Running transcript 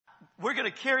we're going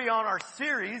to carry on our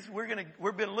series.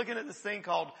 We've been looking at this thing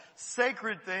called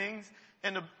sacred things.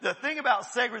 And the thing about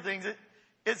sacred things,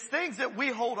 it's things that we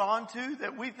hold on to,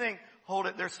 that we think, hold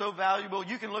it, they're so valuable.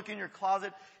 You can look in your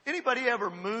closet. Anybody ever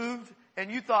moved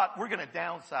and you thought, we're going to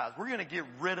downsize, we're going to get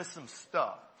rid of some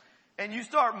stuff. And you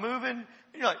start moving, and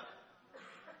you're like,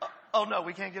 oh no,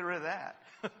 we can't get rid of that.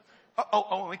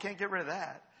 Oh, we can't get rid of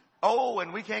that. Oh,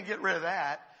 and we can't get rid of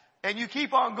that. And you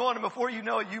keep on going, and before you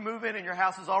know it, you move in and your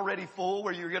house is already full,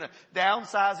 where you're going to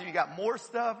downsize and you got more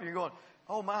stuff, and you're going,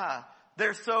 oh my,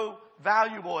 they're so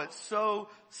valuable. It's so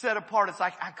set apart. It's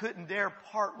like, I couldn't dare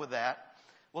part with that.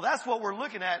 Well, that's what we're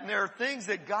looking at. And there are things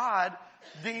that God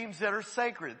deems that are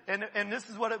sacred. And this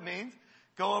is what it means.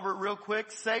 Go over it real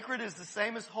quick. Sacred is the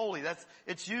same as holy.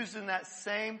 It's used in that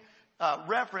same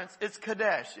reference. It's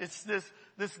Kadesh. It's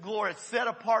this glory. It's set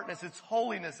apartness. It's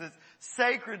holiness. It's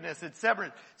sacredness. It's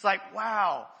separate. It's like,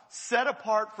 wow, set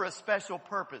apart for a special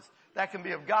purpose. That can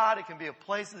be of God. It can be of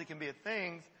places. It can be of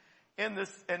things. In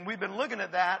this, and we've been looking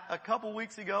at that. A couple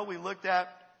weeks ago, we looked at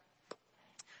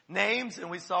names, and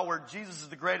we saw where Jesus is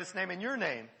the greatest name, and your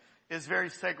name is very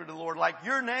sacred to the Lord. Like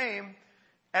your name,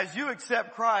 as you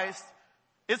accept Christ,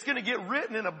 it's going to get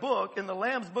written in a book, in the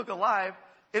Lamb's Book of Life,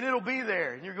 and it'll be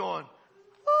there. And you're going,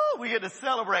 oh, we get to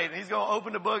celebrate. And he's going to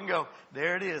open the book and go,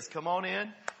 there it is. Come on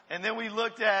in. And then we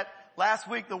looked at last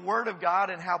week the Word of God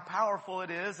and how powerful it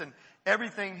is, and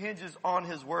everything hinges on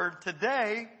His Word.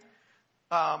 Today,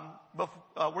 we're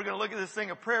going to look at this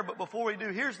thing of prayer, but before we do,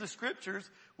 here's the scriptures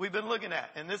we've been looking at.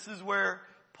 And this is where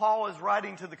Paul is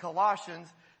writing to the Colossians,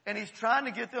 and he's trying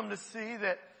to get them to see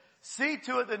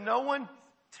to it that no one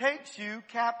takes you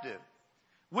captive,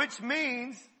 which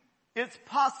means it's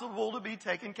possible to be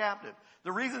taken captive.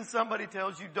 The reason somebody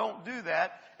tells you don't do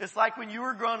that, it's like when you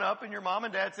were growing up and your mom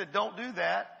and dad said don't do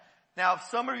that. Now, if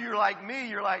some of you are like me,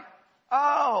 you're like,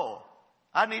 oh,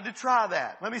 I need to try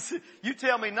that. Let me see. You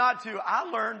tell me not to. I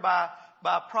learned by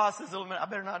process of, I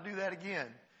better not do that again.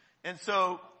 And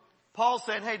so Paul's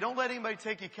saying, hey, don't let anybody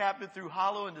take you captive through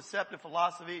hollow and deceptive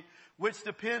philosophy, which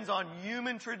depends on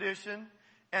human tradition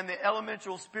and the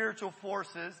elemental spiritual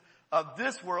forces of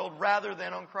this world rather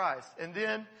than on Christ. And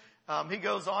then he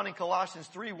goes on in Colossians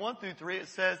 3:1-3, it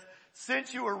says,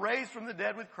 since you were raised from the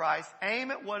dead with Christ, aim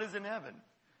at what is in heaven.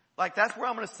 Like that's where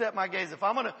I'm going to set my gaze. If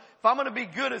I'm going to be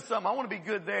good at something, I want to be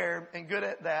good there and good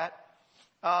at that.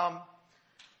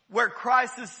 Where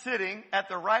Christ is sitting at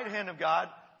the right hand of God,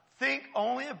 think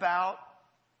only about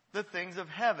the things of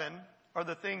heaven or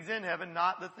the things in heaven,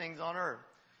 not the things on earth.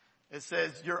 It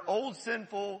says your old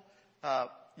sinful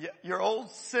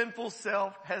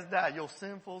self has died. Your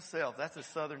sinful self. That's a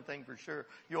southern thing for sure.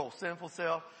 Your old sinful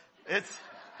self. It's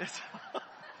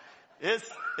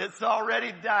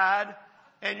already died.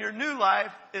 And your new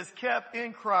life is kept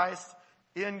in Christ,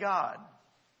 in God.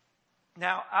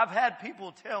 Now, I've had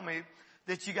people tell me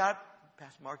that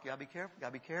Pastor Mark, you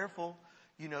gotta be careful.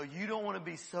 You know, you don't want to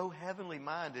be so heavenly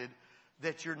minded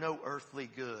that you're no earthly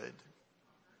good.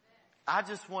 I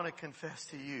just want to confess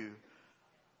to you,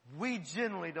 we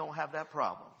generally don't have that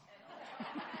problem.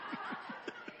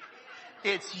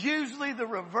 It's usually the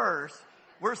reverse.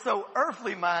 We're so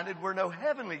earthly minded, we're no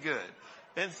heavenly good.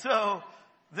 And so,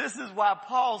 this is why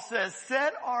Paul says,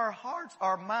 set our hearts,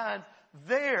 our minds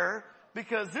there,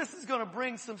 because this is going to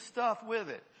bring some stuff with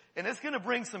it. And it's going to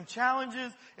bring some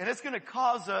challenges, and it's going to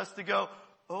cause us to go,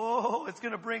 oh, it's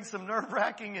going to bring some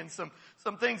nerve-wracking and some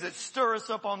things that stir us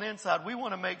up on the inside. We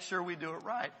want to make sure we do it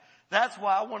right. That's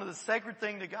why one of the sacred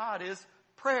things to God is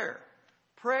prayer.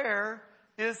 Prayer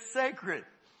is sacred.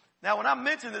 Now, when I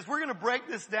mention this, we're going to break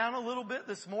this down a little bit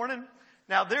this morning.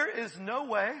 Now, there is no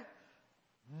way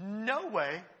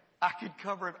I could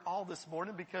cover it all this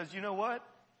morning, because you know what?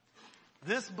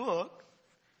 This book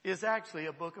is actually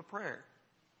a book of prayer.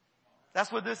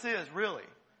 That's what this is, really.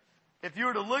 If you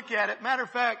were to look at it, matter of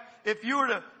fact, if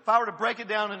I were to break it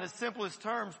down in the simplest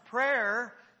terms,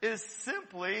 prayer is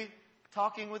simply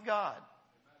talking with God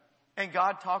and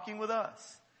God talking with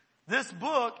us. This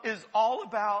book is all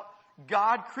about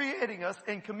God creating us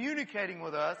and communicating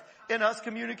with us and us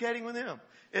communicating with Him.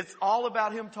 It's all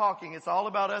about Him talking. It's all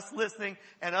about us listening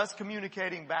and us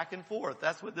communicating back and forth.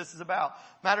 That's what this is about.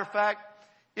 Matter of fact,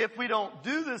 if we don't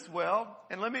do this well,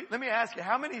 and let me ask you,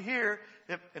 how many here,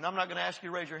 and I'm not going to ask you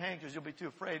to raise your hand because you'll be too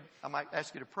afraid. I might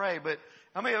ask you to pray, but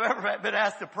how many have ever been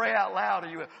asked to pray out loud?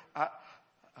 Or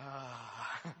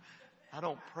I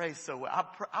don't pray so well.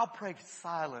 I'll pray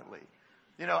silently.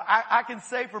 You know, I can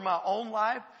say for my own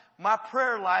life, my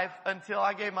prayer life until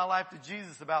I gave my life to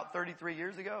Jesus about 33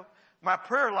 years ago, my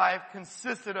prayer life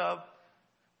consisted of,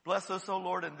 bless us, O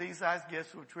Lord, and these thy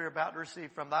gifts which we are about to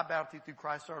receive from thy bounty through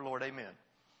Christ our Lord. Amen.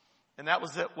 And that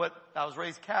was what I was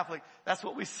raised Catholic. That's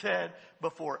what we said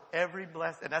before every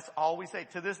blessing. And that's all we say.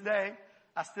 To this day,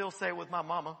 I still say it with my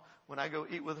mama when I go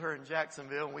eat with her in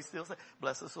Jacksonville, and we still say,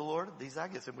 bless us, the Lord, these I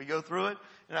get. And we go through it.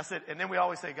 And I said, and then we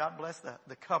always say, God bless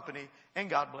the company and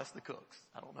God bless the cooks.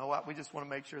 I don't know why. We just want to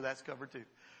make sure that's covered too.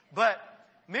 But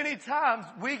many times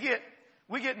we get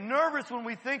nervous when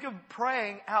we think of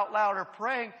praying out loud or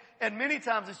praying. And many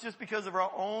times it's just because of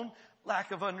our own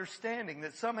lack of understanding,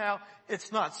 that somehow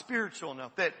it's not spiritual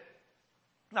enough. That,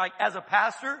 like, as a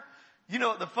pastor, you know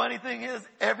what the funny thing is?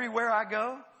 Everywhere I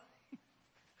go,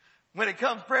 when it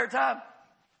comes prayer time,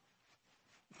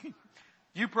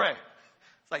 you pray.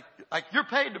 It's like you're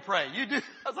paid to pray. You do.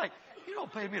 I was like, you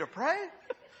don't pay me to pray.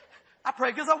 I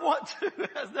pray because I want to.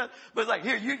 But it's like,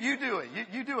 here, you do it.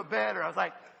 You do it better. I was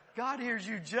like, God hears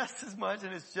you just as much,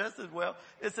 and it's just as well.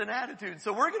 It's an attitude.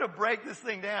 So we're going to break this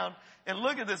thing down and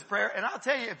look at this prayer. And I'll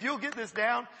tell you, if you'll get this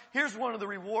down, here's one of the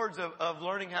rewards of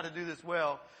learning how to do this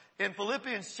well. In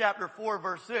Philippians chapter 4,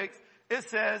 verse 6, it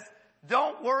says,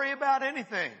 don't worry about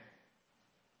anything.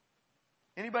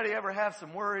 Anybody ever have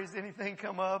some worries, anything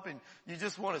come up, and you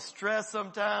just want to stress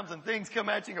sometimes, and things come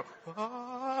at you and go,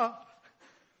 ah.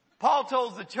 Paul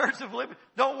told the church of Philippi,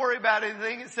 don't worry about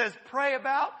anything. It says, pray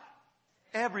about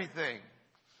everything.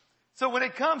 So when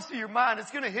it comes to your mind,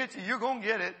 it's going to hit you. You're going to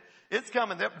get it. It's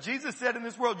coming. Jesus said in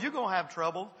this world, you're going to have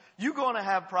trouble. You're going to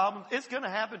have problems. It's going to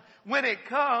happen. When it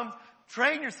comes,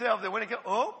 train yourself that when it comes,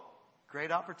 oh, great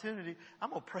opportunity. I'm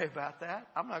going to pray about that.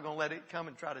 I'm not going to let it come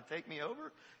and try to take me over.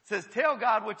 It says, tell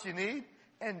God what you need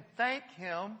and thank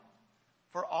Him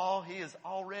for all He has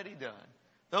already done.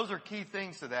 Those are key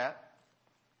things to that.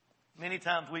 Many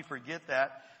times we forget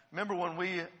that. Remember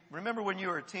when you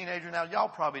were a teenager? Now, y'all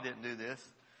probably didn't do this,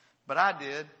 but I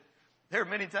did. There were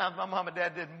many times my mom and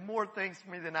dad did more things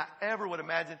for me than I ever would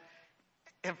imagine.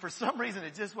 And for some reason,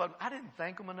 it just wasn't, I didn't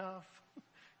thank them enough.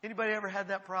 Anybody ever had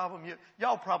that problem?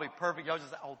 Y'all probably perfect. Y'all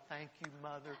just, oh, thank you,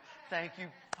 Mother. Thank you,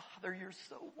 Father. You're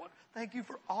so wonderful. Thank you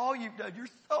for all you've done. You're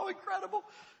so incredible.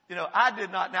 You know, I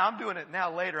did not. Now I'm doing it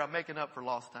now later. I'm making up for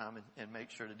lost time and make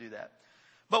sure to do that.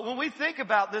 But when we think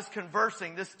about this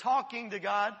conversing, this talking to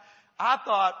God, I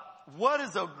thought, what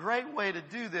is a great way to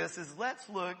do this is let's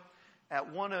look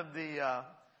at one of the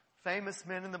famous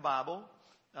men in the Bible.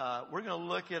 We're going to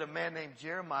look at a man named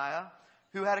Jeremiah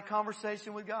who had a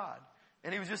conversation with God.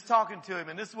 And he was just talking to him.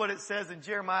 And this is what it says in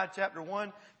Jeremiah chapter 1.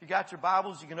 If you got your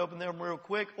Bibles, you can open them real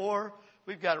quick. Or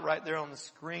we've got it right there on the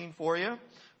screen for you.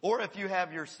 Or if you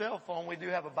have your cell phone, we do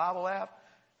have a Bible app.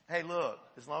 Hey, look,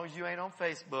 as long as you ain't on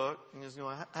Facebook, you're just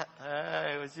going,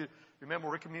 hey, remember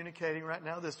we're communicating right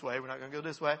now this way. We're not going to go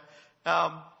this way.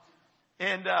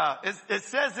 It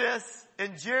says this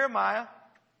in Jeremiah,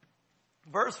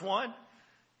 verse 1.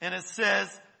 And it says,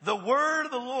 the word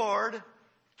of the Lord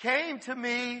came to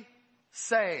me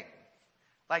saying,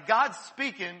 like God's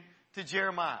speaking to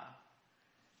Jeremiah.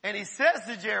 And he says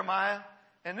to Jeremiah,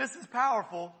 and this is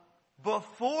powerful,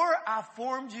 before I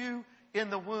formed you in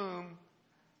the womb,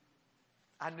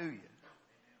 I knew you.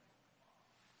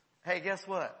 Hey, guess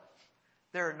what?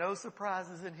 There are no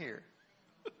surprises in here.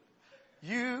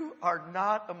 You are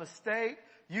not a mistake.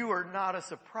 You are not a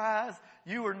surprise.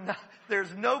 You are not,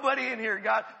 there's nobody in here.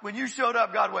 God, when you showed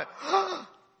up, God went, oh,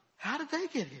 how did they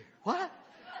get here? What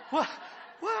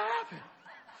happened?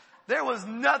 There was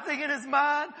nothing in his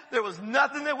mind. There was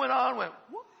nothing that went on. Went,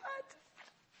 what?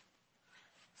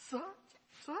 Son,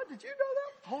 did you know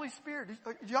that? Holy Spirit,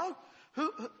 y'all,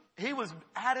 he was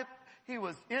at it. He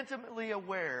was intimately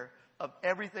aware of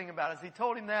everything about us. He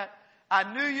told him that,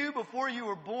 I knew you before you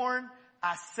were born.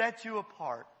 I set you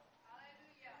apart.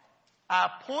 I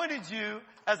appointed you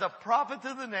as a prophet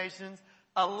to the nations.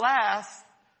 Alas,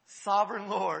 sovereign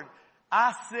Lord,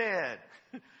 I said.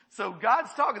 So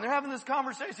God's talking. They're having this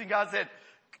conversation. God said,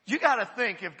 you got to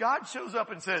think, if God shows up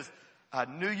and says, I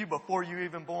knew you before you were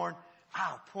even born.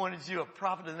 I appointed you a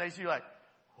prophet to the nation. You're like,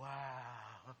 wow.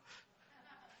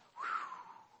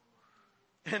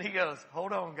 Whew. And he goes,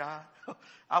 hold on, God.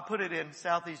 I'll put it in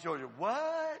Southeast Georgia.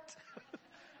 What?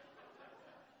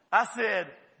 I said,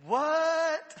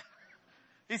 what?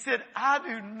 He said, I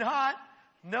do not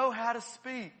know how to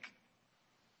speak.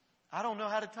 I don't know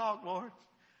how to talk, Lord.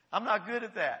 I'm not good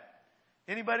at that.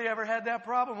 Anybody ever had that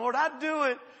problem? Lord, I do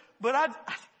it, but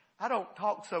I don't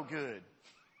talk so good.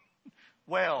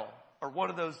 Well, or one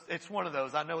of those, it's one of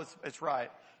those. I know it's right.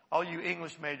 All you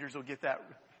English majors will get that.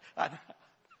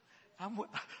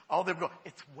 All them go,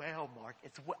 it's well, Mark.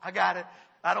 I got it.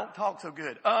 I don't talk so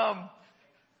good.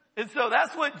 And so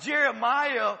that's what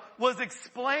Jeremiah was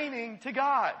explaining to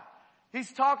God. He's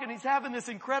talking, he's having this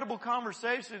incredible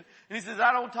conversation, and he says,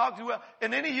 I don't talk too well.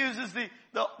 And then he uses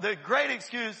the great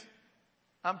excuse,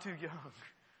 I'm too young.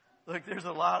 Look, there's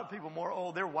a lot of people more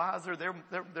old. They're wiser.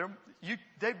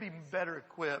 They'd be better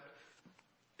equipped.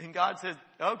 And God says,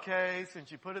 okay,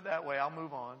 since you put it that way, I'll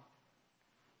move on.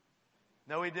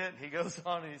 No, he didn't. He goes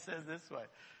on and he says this way.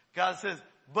 God says,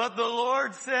 but the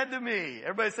Lord said to me.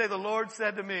 Everybody say, the Lord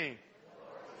said to me.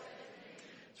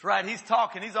 That's right. He's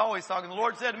talking. He's always talking. The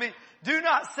Lord said to me, do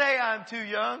not say I'm too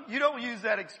young. You don't use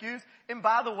that excuse. And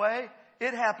by the way,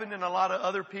 it happened in a lot of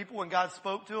other people when God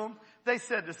spoke to them. They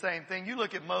said the same thing. You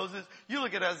look at Moses, you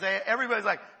look at Isaiah, everybody's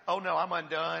like, oh no, I'm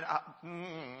undone.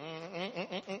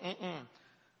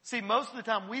 See, most of the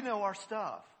time we know our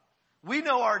stuff. We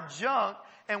know our junk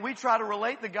and we try to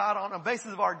relate to God on the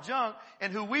basis of our junk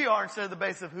and who we are instead of the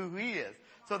basis of who he is.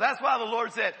 So that's why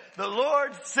the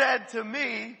Lord said to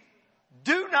me,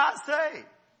 do not say.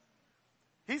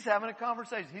 He's having a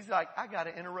conversation. He's like, I got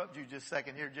to interrupt you just a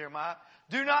second here, Jeremiah.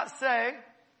 Do not say,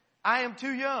 I am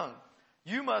too young.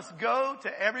 You must go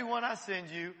to everyone I send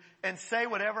you and say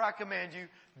whatever I command you.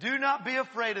 Do not be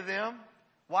afraid of them.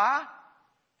 Why?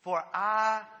 For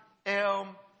I am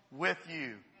with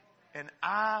you and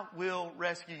I will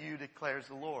rescue you, declares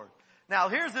the Lord. Now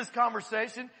here's this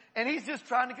conversation and he's just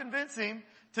trying to convince him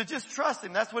to just trust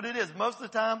him. That's what it is. Most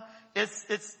of the time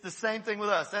it's the same thing with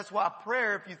us. That's why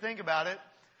prayer, if you think about it,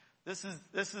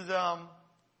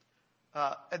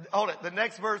 hold it. The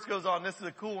next verse goes on. This is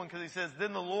a cool one because he says,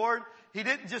 then the Lord, he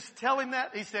didn't just tell him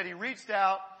that. He said he reached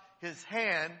out his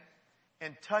hand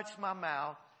and touched my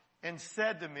mouth and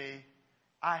said to me,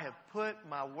 I have put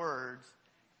my words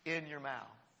in your mouth.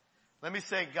 Let me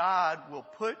say, God will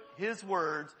put his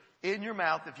words in your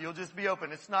mouth if you'll just be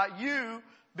open. It's not you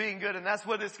being good. And that's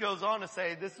what this goes on to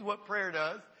say. This is what prayer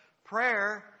does.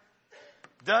 Prayer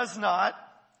does not,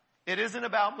 it isn't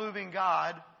about moving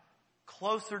God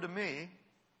closer to me.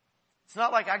 It's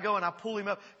not like I go and I pull him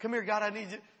up. Come here, God, I need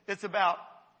you.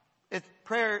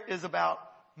 Prayer is about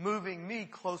moving me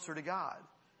closer to God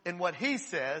and what he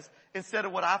says instead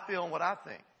of what I feel and what I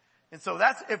think. And so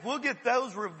if we'll get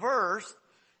those reversed,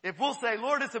 if we'll say,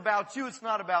 Lord, it's about you, it's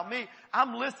not about me.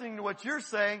 I'm listening to what you're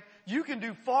saying. You can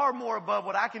do far more above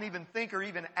what I can even think or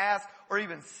even ask or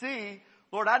even see.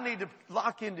 Lord, I need to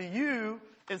lock into you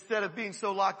instead of being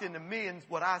so locked into me and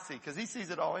what I see, because he sees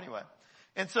it all anyway.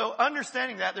 And so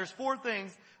understanding that, there's 4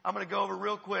 things I'm going to go over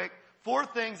real quick. 4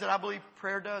 things that I believe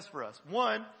prayer does for us.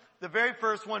 One, the very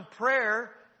first one,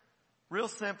 prayer, real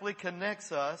simply,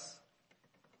 connects us.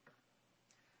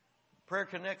 Prayer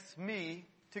connects me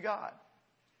to God.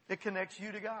 It connects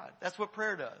you to God. That's what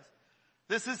prayer does.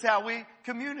 This is how we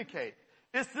communicate.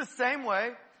 It's the same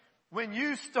way when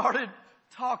you started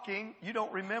talking, you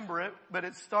don't remember it, but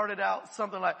it started out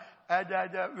something like,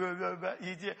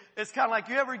 it's kind of like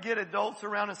you ever get adults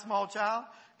around a small child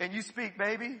and you speak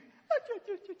baby.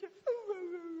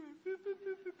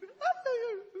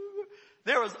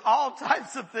 There was all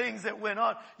types of things that went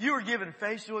on. You were given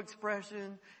facial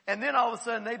expression and then all of a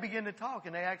sudden they begin to talk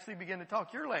and they actually begin to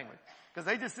talk your language because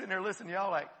they just sitting there listening to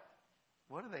y'all like,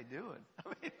 what are they doing?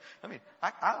 I mean,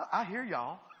 I hear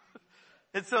y'all.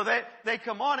 And so they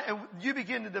come on and you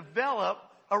begin to develop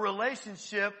a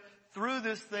relationship through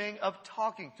this thing of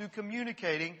talking, through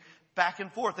communicating back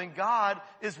and forth. And God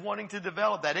is wanting to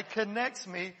develop that. It connects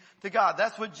me to God.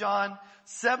 That's what John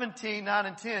 17, 9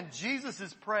 and 10, Jesus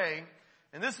is praying.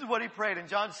 And this is what he prayed. In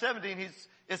John 17,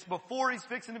 it's before he's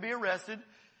fixing to be arrested.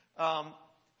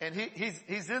 And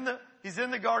he's in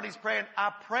the garden, he's praying,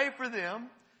 I pray for them,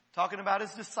 talking about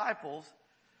his disciples.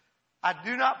 I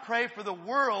do not pray for the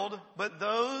world, but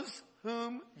those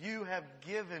whom you have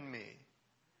given me.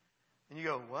 And you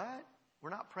go, what? We're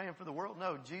not praying for the world.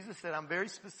 No, Jesus said, I'm very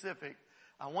specific.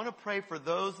 I want to pray for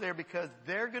those there because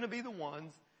they're going to be the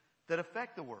ones that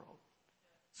affect the world.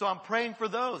 So I'm praying for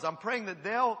those. I'm praying that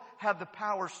they'll have the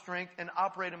power, strength, and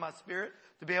operate in my spirit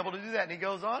to be able to do that. And he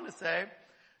goes on to say,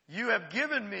 you have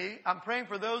given me, I'm praying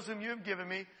for those whom you have given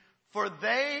me, for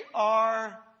they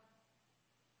are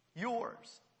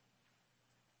yours.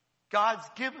 God's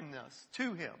given us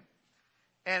to him.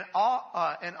 And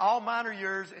all mine are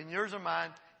yours and yours are mine,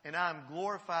 and I am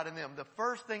glorified in them. The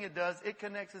first thing it does, it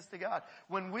connects us to God.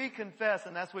 When we confess,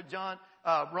 and that's what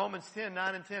Romans 10,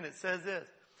 9 and 10, it says this.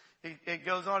 It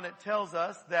goes on, it tells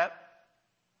us that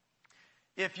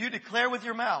if you declare with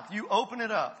your mouth, you open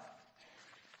it up.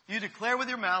 You declare with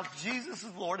your mouth, Jesus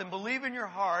is Lord, and believe in your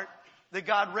heart that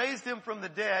God raised him from the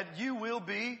dead, you will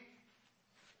be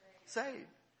saved.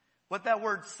 What that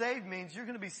word saved means, you're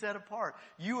going to be set apart.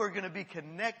 You are going to be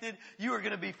connected. You are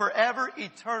going to be forever,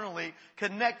 eternally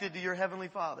connected to your Heavenly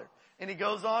Father. And he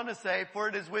goes on to say, for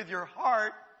it is with your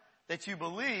heart that you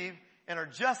believe and are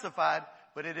justified,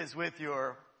 but it is with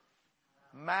your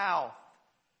mouth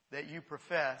that you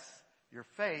profess your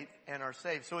faith and are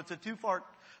saved. So it's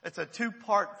a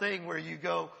two-part thing where you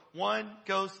go, one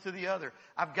goes to the other.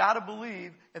 I've got to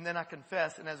believe and then I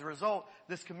confess. And as a result,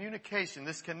 this communication,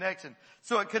 this connection.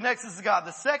 So it connects us to God.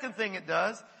 The second thing it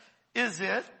does is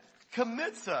it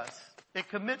commits us. It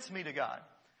commits me to God.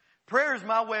 Prayer is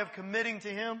my way of committing to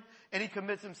Him, and He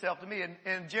commits Himself to me.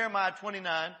 And Jeremiah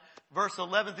 29, verse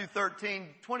 11 through 13,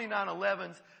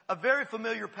 29:11's a very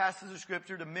familiar passage of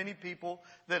Scripture to many people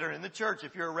that are in the church.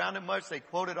 If you're around it much, they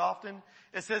quote it often.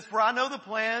 It says, "For I know the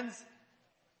plans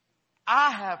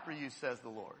I have for you, says the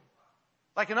Lord."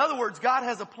 Like, in other words, God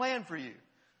has a plan for you.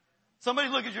 Somebody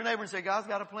look at your neighbor and say, God's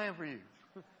got a plan for you.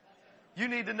 You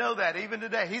need to know that even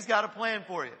today. He's got a plan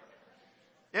for you.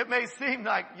 It may seem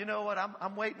like, you know what,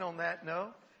 I'm waiting on that. No,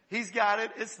 He's got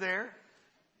it. It's there.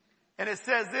 And it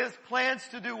says this, plans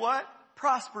to do what?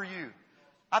 Prosper you.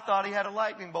 I thought He had a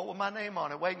lightning bolt with my name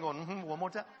on it. Waiting, going, one more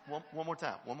time, one more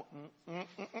time.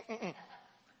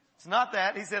 It's not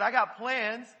that. He said, I got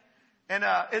plans, and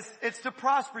it's to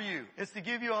prosper you. It's to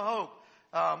give you a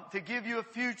hope, to give you a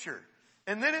future.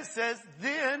 And then it says,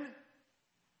 then,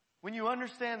 when you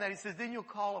understand that, He says, then you'll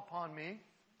call upon me.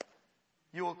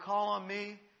 You will call on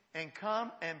me and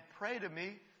come and pray to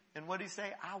me. And what did He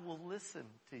say? I will listen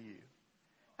to you.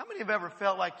 How many have ever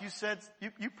felt like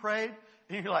you prayed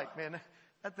and you're like, man,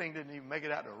 that thing didn't even make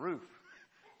it out the roof.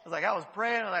 I was like, I was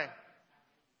praying, I'm like,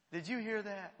 did you hear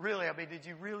that? Really? I mean, did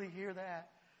you really hear that?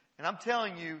 And I'm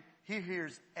telling you, He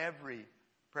hears every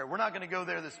prayer. We're not going to go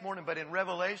there this morning, but in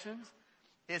Revelations,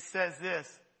 it says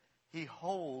this, He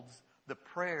holds the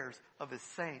prayers of His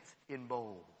saints in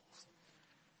bowls.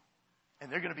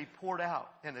 And they're going to be poured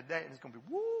out in a day. And it's going to be,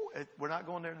 woo. We're not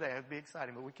going there today. It'd be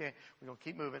exciting, but we can't. We're going to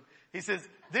keep moving. He says,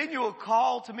 then you will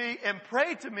call to me and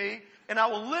pray to me, and I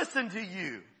will listen to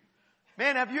you.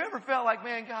 Man, have you ever felt like,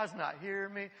 man, God's not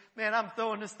hearing me? Man, I'm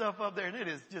throwing this stuff up there, and it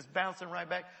is just bouncing right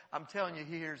back. I'm telling you,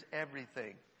 He hears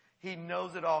everything. He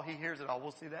knows it all. He hears it all.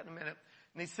 We'll see that in a minute.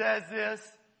 And He says this,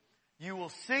 you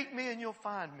will seek me and you'll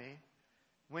find me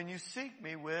when you seek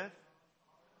me with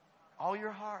all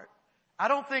your heart. I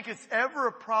don't think it's ever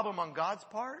a problem on God's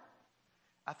part.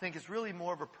 I think it's really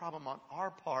more of a problem on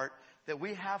our part that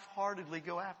we half-heartedly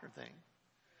go after things.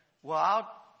 Well,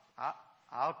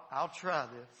 I'll try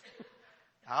this.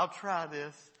 I'll try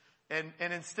this. And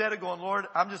instead of going, Lord,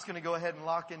 I'm just going to go ahead and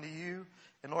lock into you.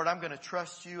 And Lord, I'm going to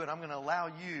trust you and I'm going to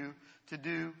allow you to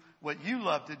do what you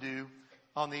love to do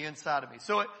on the inside of me.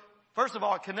 So first of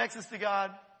all, it connects us to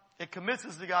God. It commits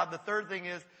us to God. The third thing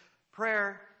is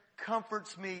prayer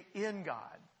comforts me in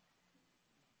God.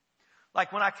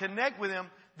 Like when I connect with Him,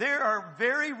 there are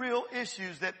very real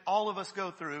issues that all of us go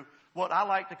through, what I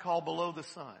like to call below the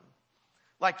sun.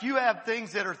 Like you have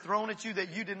things that are thrown at you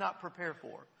that you did not prepare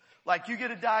for. Like you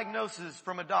get a diagnosis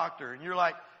from a doctor and you're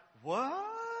like, what?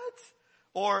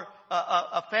 Or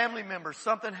a family member,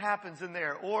 something happens in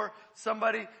there. Or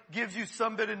somebody gives you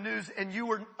some bit of news and you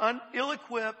were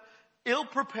ill-equipped,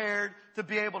 ill-prepared to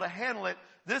be able to handle it.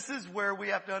 This is where we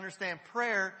have to understand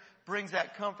prayer brings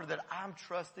that comfort that I'm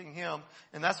trusting Him.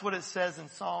 And that's what it says in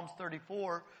Psalms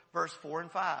 34, verse 4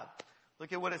 and 5.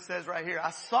 Look at what it says right here.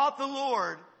 I sought the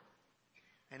Lord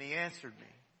and He answered me.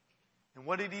 And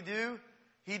what did He do?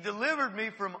 He delivered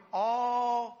me from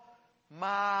all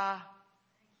my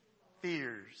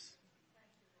fears.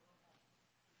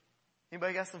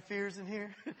 Anybody got some fears in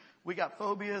here? We got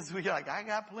phobias. I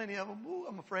got plenty of them. Ooh,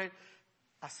 I'm afraid.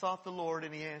 I sought the Lord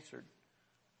and He answered.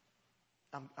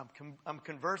 I'm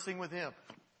conversing with Him.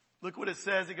 Look what it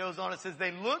says. It goes on. It says,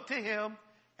 they looked to Him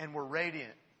and were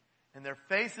radiant. And their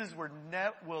faces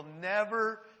will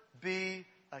never be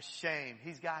ashamed.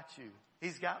 He's got you.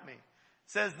 He's got me. It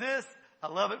says this. I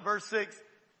love it. Verse 6.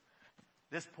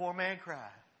 This poor man cried.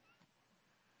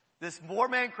 This poor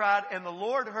man cried and the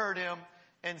Lord heard him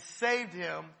and saved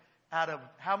him out of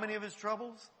how many of his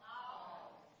troubles?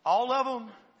 All of them.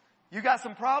 You got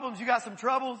some problems. You got some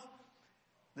troubles.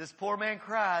 This poor man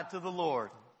cried to the Lord.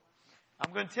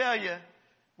 I'm going to tell you,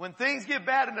 when things get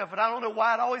bad enough, and I don't know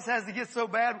why it always has to get so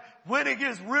bad, when it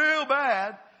gets real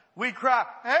bad, we cry,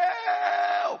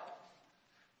 help!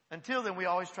 Until then, we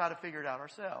always try to figure it out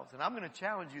ourselves. And I'm going to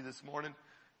challenge you this morning.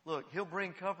 Look, He'll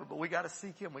bring comfort, but we got to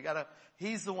seek Him.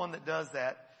 He's the one that does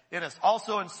that in us.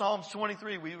 Also in Psalms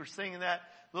 23, we were singing that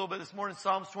a little bit this morning.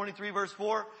 Psalms 23 verse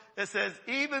 4, it says,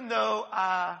 even though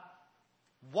I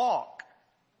walk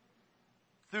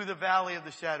through the valley of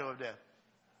the shadow of death.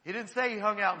 He didn't say He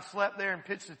hung out and slept there and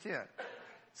pitched a tent.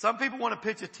 Some people want to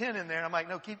pitch a tent in there, and I'm like,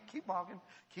 no, keep walking.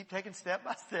 Keep taking step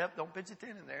by step. Don't pitch a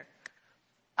tent in there.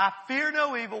 I fear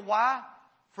no evil. Why?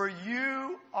 For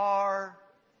You are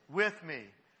with me.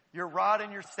 Your rod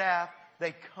and your staff,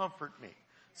 They comfort me.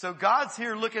 So God's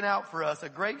here looking out for us, a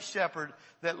great shepherd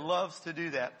that loves to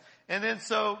do that. And then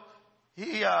so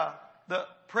the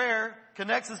prayer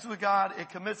connects us with God, it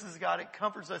commits us to God, it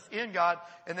comforts us in God,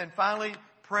 and then finally,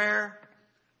 prayer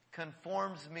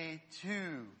conforms me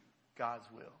to God's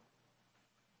will.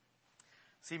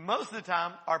 See, most of the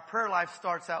time, our prayer life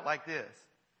starts out like this.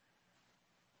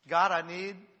 God, I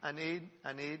need.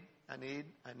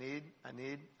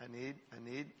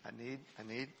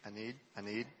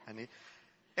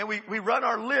 And we run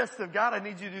our list of, God, I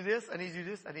need you to do this, I need you to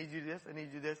do this, I need you to do this, I need you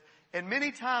to do this. And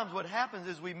many times what happens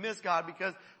is we miss God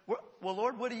because, well,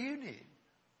 Lord, what do you need?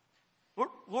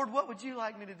 Lord, what would you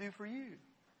like me to do for you?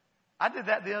 I did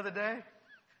that the other day,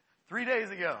 3 days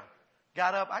ago.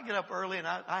 I get up early and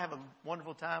I have a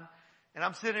wonderful time. And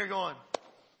I'm sitting here going,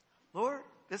 Lord,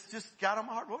 this just got on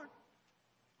my heart. Lord,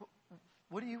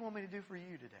 what do you want me to do for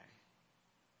you today?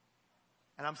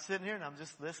 And I'm sitting here and I'm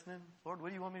just listening. Lord, what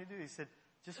do you want me to do? He said,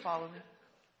 just follow me.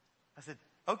 I said,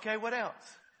 okay, what else?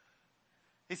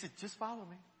 He said, just follow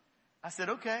me. I said,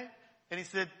 okay. And he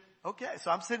said, okay.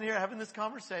 So I'm sitting here having this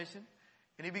conversation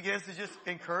and he begins to just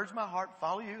encourage my heart,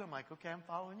 follow you. I'm like, okay, I'm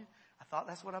following you. I thought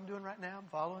that's what I'm doing right now. I'm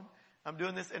following. I'm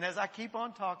doing this. And as I keep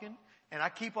on talking and I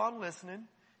keep on listening,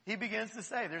 he begins to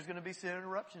say, there's going to be some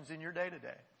interruptions in your day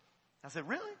today. I said,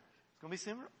 really? It's going to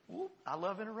be some, I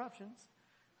love interruptions.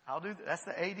 I'll do that. That's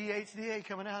the ADHD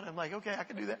coming out. I'm like, okay, I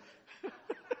can do that.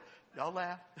 Y'all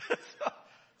laugh.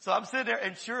 So I'm sitting there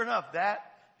and sure enough,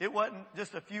 it wasn't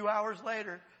just a few hours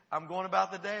later. I'm going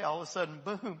about the day. All of a sudden,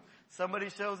 boom, somebody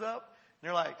shows up. And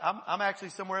they're like, I'm actually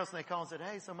somewhere else. And they call and said,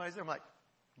 hey, somebody's there. I'm like,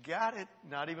 got it.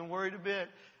 Not even worried a bit.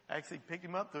 I actually picked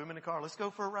him up, threw him in the car. Let's go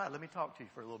for a ride. Let me talk to you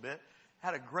for a little bit.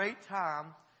 Had a great time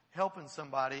helping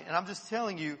somebody. And I'm just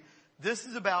telling you, this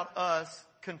is about us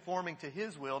conforming to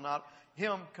his will, not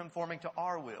him conforming to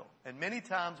our will. And many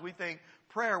times we think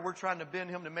prayer, we're trying to bend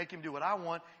him to make him do what I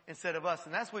want instead of us.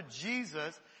 And that's what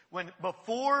Jesus,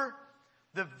 before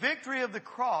the victory of the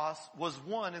cross was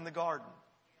won in the garden.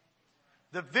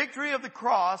 The victory of the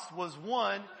cross was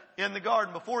won in the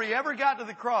garden. Before he ever got to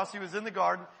the cross, he was in the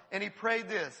garden and he prayed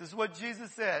this. This is what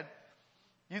Jesus said.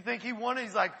 You think he wanted?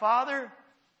 He's like, Father,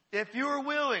 if you are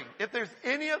willing, if there's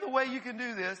any other way you can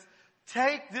do this,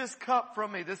 take this cup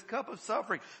from me, this cup of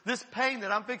suffering, this pain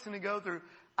that I'm fixing to go through.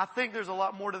 I think there's a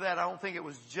lot more to that. I don't think it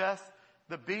was just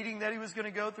the beating that he was going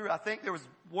to go through. I think there was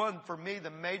one, for me,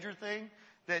 the major thing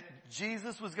that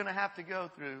Jesus was going to have to go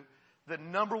through. The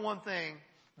number one thing,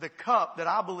 the cup that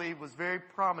I believe was very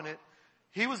prominent,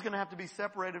 he was going to have to be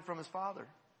separated from his Father.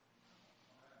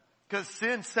 Because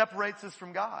sin separates us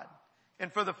from God.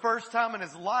 And for the first time in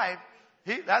his life,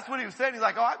 that's what he was saying. He's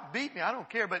like, oh, beat me. I don't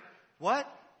care. But what?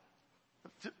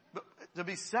 To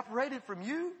be separated from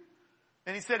you?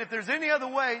 And he said, if there's any other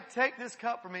way, take this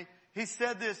cup from me. He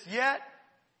said this, yet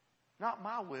not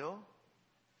my will.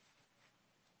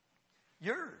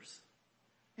 Yours.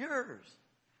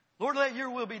 Lord, let your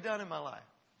will be done in my life.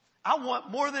 I want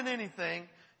more than anything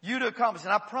you to accomplish.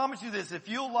 And I promise you this, if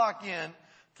you'll lock in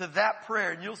to that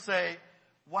prayer and you'll say,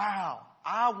 wow,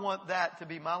 I want that to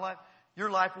be my life, your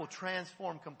life will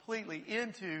transform completely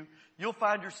into, you'll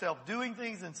find yourself doing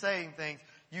things and saying things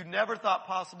you never thought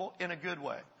possible in a good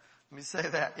way. Let me say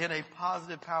that, in a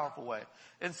positive, powerful way.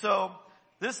 And so,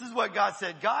 this is what God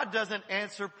said. God doesn't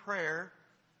answer prayer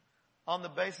on the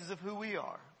basis of who we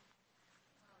are.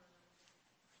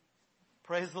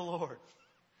 Praise the Lord.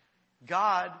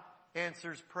 God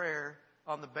answers prayer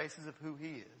on the basis of who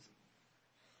he is.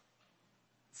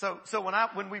 So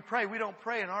when we pray, we don't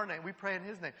pray in our name, we pray in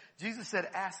his name. Jesus said,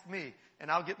 ask me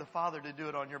and I'll get the Father to do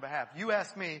it on your behalf. You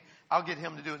ask me, I'll get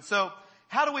him to do it. So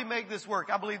how do we make this work?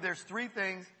 I believe there's three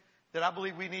things that I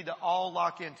believe we need to all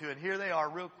lock into. And here they are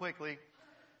real quickly.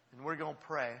 And we're going to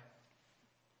pray.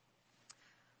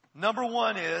 Number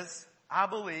one is, I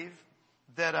believe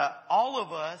that all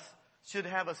of us should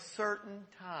have a certain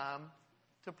time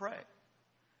to pray.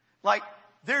 Like,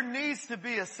 there needs to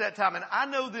be a set time. And I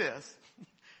know this.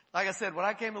 Like I said, when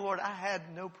I came to the Lord, I had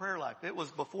no prayer life. It was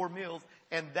before meals,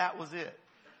 and that was it.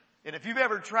 And if you've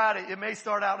ever tried it, it may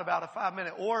start out about a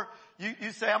 5-minute. Or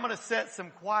you say, I'm going to set some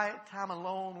quiet time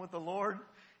alone with the Lord.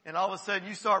 And all of a sudden,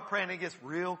 you start praying, and it gets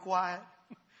real quiet.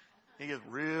 It gets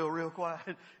real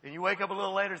quiet. And you wake up a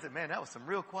little later and say, man, that was some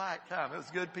real quiet time. It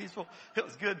was good, peaceful. It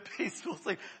was good, peaceful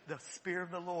sleep. The Spirit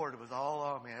of the Lord was all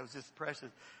on me. It was just precious.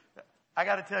 I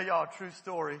got to tell y'all a true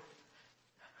story.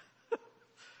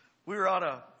 We were on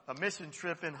a mission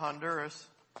trip in Honduras.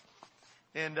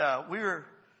 And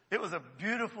it was a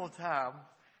beautiful time.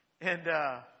 And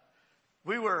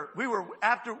we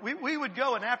would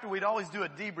go, and after we'd always do a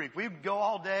debrief. We would go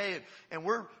all day and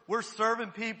we're serving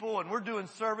people and we're doing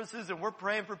services and we're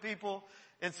praying for people.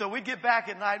 And so we'd get back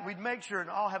at night and we'd make sure and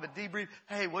all have a debrief.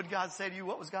 Hey, what did God say to you?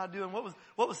 What was God doing?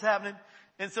 What was happening?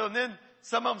 And so then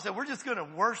some of them said, we're just going to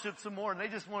worship some more. And they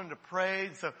just wanted to pray.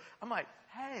 And so I'm like,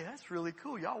 hey, that's really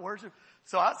cool. Y'all worship.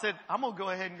 So I said, I'm going to go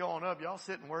ahead and go on up. Y'all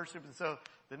sit and worship. And so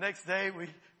the next day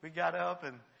we got up,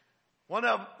 and one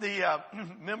of the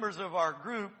members of our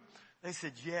group, they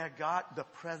said, yeah, the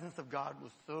presence of God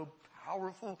was so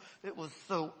powerful. It was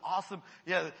so awesome.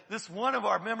 Yeah, this one of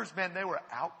our members, man, they were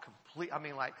out complete. I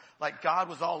mean, like God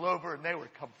was all over, and they were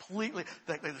completely,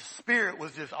 the Spirit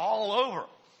was just all over.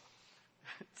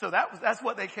 So that's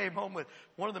what they came home with.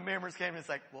 One of the members came and it's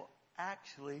like, well,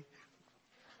 actually,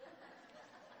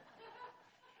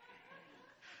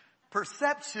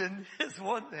 perception is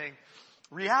one thing.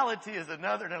 Reality is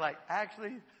another. And they're like,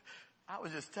 actually, I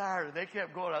was just tired. And they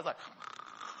kept going. I was like,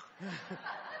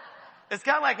 it's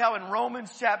kind of like how in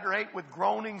Romans chapter 8 with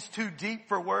groanings too deep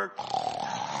for word.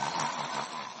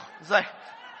 It's like,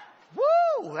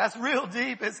 woo, that's real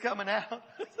deep. It's coming out.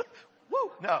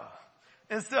 Woo, no.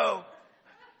 And so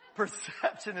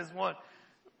perception is one.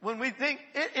 When we think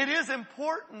it is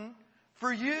important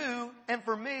for you and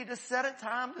for me to set a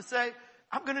time to say,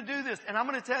 I'm going to do this. And I'm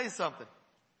going to tell you something.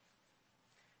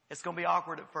 It's going to be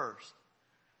awkward at first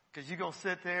because you're going to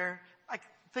sit there. Like,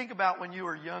 think about when you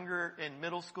were younger in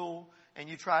middle school and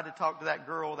you tried to talk to that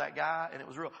girl or that guy, and it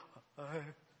was real,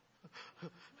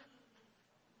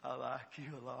 I like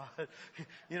you a lot.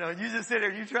 You know, you just sit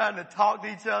there, you're trying to talk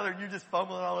to each other, and you're just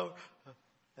fumbling all over.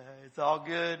 It's all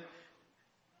good.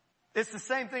 It's the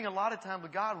same thing a lot of times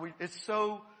with God.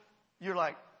 You're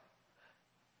like,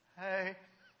 hey,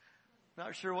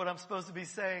 not sure what I'm supposed to be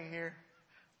saying here.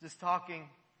 Just talking.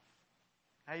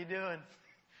 How you doing?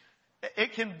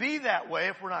 It can be that way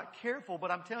if we're not careful,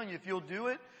 but I'm telling you, if you'll do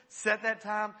it, set that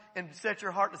time and set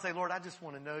your heart to say, Lord, I just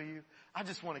want to know you. I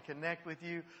just want to connect with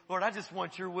you. Lord, I just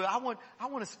want your will. I want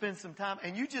to spend some time.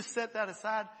 And you just set that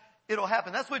aside. It'll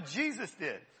happen. That's what Jesus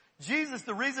did. Jesus,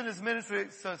 the reason his ministry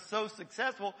is so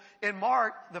successful, in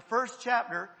Mark, the first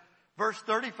chapter, verse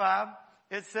 35,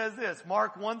 it says this,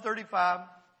 Mark 1:35,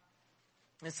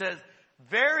 it says,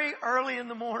 very early in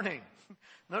the morning.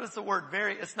 Notice the word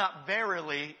very, it's not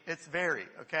verily, it's very,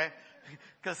 okay?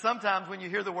 Because sometimes when you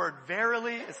hear the word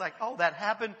verily, it's like, oh, that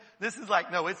happened. This is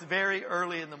like, no, it's very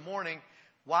early in the morning.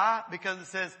 Why? Because it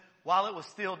says, while it was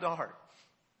still dark.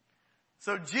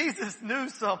 So Jesus knew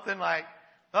something like,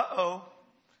 uh-oh,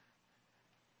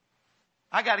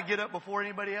 I got to get up before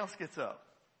anybody else gets up.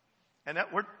 And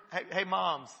hey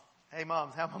moms,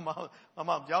 how my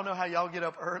mom, y'all know how y'all get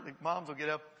up early? Moms will get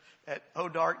up at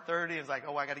dark 30 and it's like,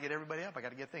 oh, I got to get everybody up. I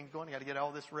got to get things going. I got to get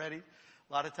all this ready.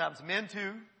 A lot of times men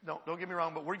too, don't get me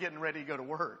wrong, but we're getting ready to go to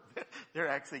work. They're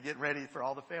actually getting ready for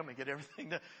all the family, get everything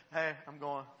done. Hey, I'm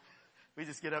going. We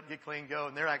just get up, get clean, go.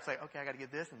 And they're actually like, okay, I got to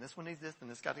get this and this one needs this and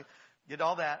this got to get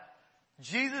all that.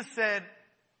 Jesus said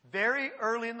very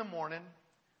early in the morning,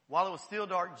 while it was still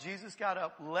dark, Jesus got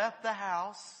up, left the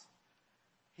house.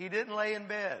 He didn't lay in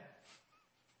bed.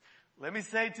 Let me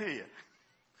say to you,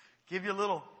 give you a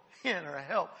little hint or a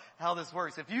help how this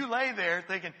works. If you lay there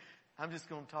thinking, I'm just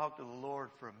going to talk to the Lord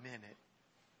for a minute.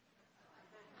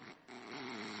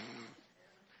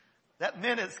 That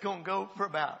minute's going to go for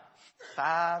about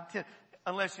 5, 10,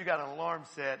 unless you got an alarm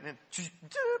set. And then,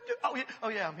 oh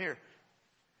yeah, I'm here.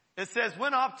 It says,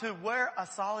 went off to where a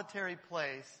solitary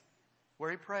place where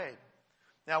he prayed.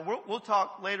 Now we'll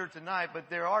talk later tonight,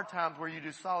 but there are times where you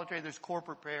do solitary. There's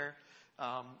corporate prayer.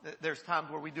 There's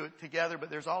times where we do it together, but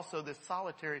there's also this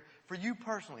solitary for you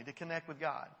personally to connect with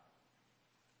God.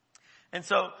 And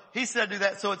so he said do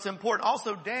that. So it's important.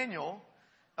 Also Daniel,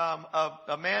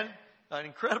 a man, an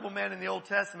incredible man in the Old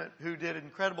Testament who did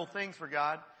incredible things for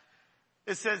God.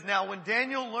 It says, now when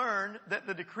Daniel learned that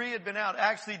the decree had been out,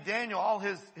 actually Daniel, all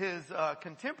his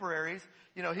contemporaries,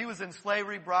 you know, he was in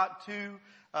slavery, brought to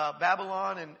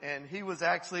Babylon, and he was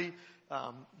actually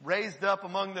raised up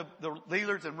among the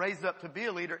leaders and raised up to be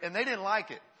a leader, and they didn't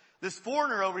like it. This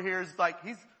foreigner over here is like,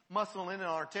 he's muscling in on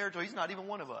our territory. He's not even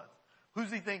one of us.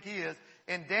 Who's he think he is?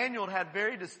 And Daniel had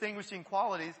very distinguishing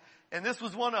qualities, and this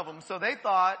was one of them. So they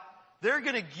thought they're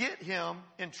going to get him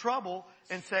in trouble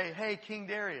and say, hey, King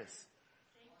Darius,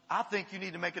 I think you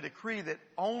need to make a decree that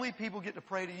only people get to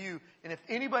pray to you, and if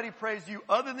anybody prays to you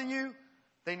other than you,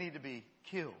 they need to be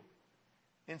killed.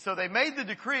 And so they made the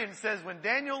decree, and it says when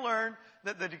Daniel learned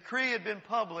that the decree had been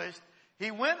published,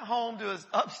 he went home to his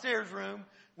upstairs room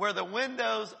where the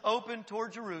windows opened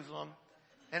toward Jerusalem,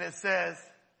 and it says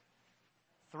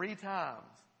 3 times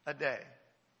a day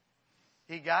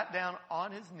he got down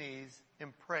on his knees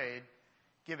and prayed,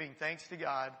 giving thanks to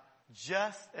God,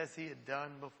 just as he had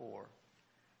done before.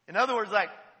 In other words, like,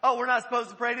 oh, we're not supposed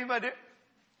to pray to anybody.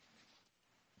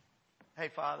 Hey,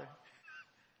 Father,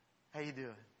 how you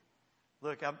doing?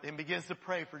 Look, and begins to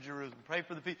pray for Jerusalem, pray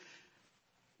for the people.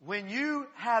 When you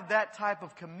have that type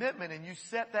of commitment and you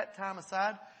set that time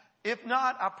aside, if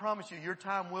not, I promise you, your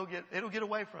time it'll get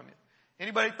away from you.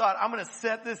 Anybody thought, I'm going to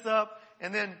set this up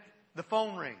and then the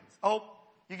phone rings. Oh,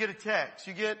 you get a text.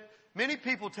 Many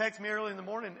people text me early in the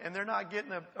morning and they're not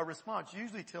getting a response,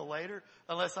 usually till later,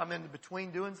 unless I'm in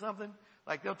between doing something.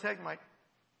 Like they'll text me like,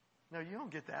 no, you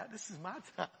don't get that. This is my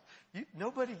time.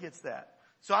 Nobody gets that.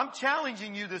 So I'm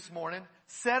challenging you this morning,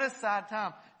 set aside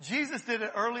time. Jesus did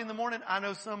it early in the morning. I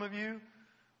know some of you,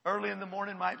 early in the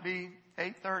morning might be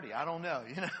 8:30. I don't know,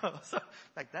 So,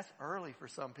 like that's early for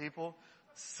some people.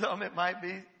 Some it might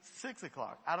be 6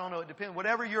 o'clock. I don't know. It depends.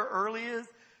 Whatever your early is,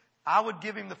 I would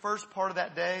give him the first part of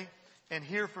that day and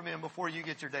hear from him before you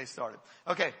get your day started.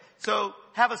 Okay. So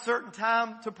have a certain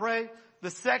time to pray.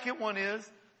 The second one is,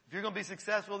 if you're going to be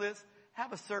successful with this,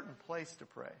 have a certain place to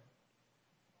pray.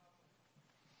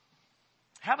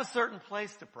 Have a certain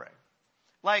place to pray.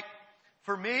 Like,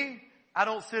 for me, I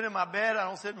don't sit in my bed. I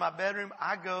don't sit in my bedroom.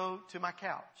 I go to my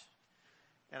couch.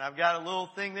 And I've got a little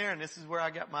thing there, and this is where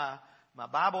I got my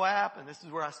Bible app, and this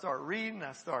is where I start reading.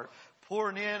 I start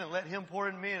pouring in and let him pour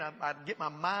into me, and I get my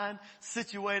mind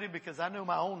situated because I know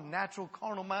my own natural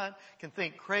carnal mind can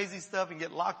think crazy stuff and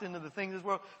get locked into the things of this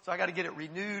world. So I got to get it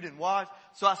renewed and washed.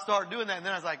 So I start doing that, and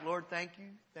then I was like, Lord, thank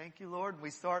you, Lord. And we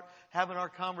start having our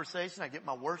conversation. I get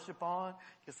my worship on,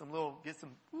 get some,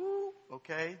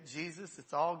 okay, Jesus,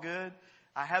 it's all good.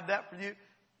 I have that for you.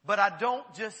 But I don't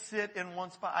just sit in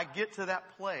one spot. I get to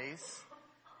that place,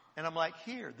 and I'm like,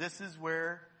 here, this is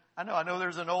where, I know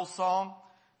there's an old song.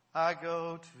 I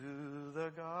go to the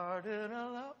garden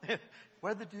alone,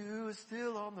 where the dew is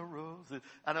still on the roses.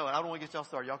 I know, and I don't want to get y'all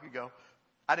started. Y'all could go.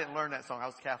 I didn't learn that song. I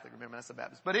was Catholic, remember, that's a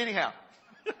Baptist. But anyhow,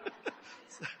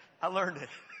 I learned it.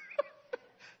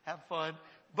 Have fun.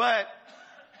 But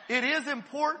it is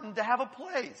important to have a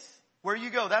place where you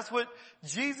go. That's what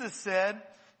Jesus said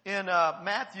in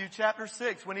Matthew chapter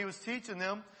 6 when he was teaching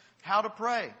them how to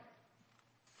pray.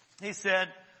 He said,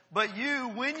 but you,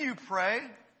 when you pray,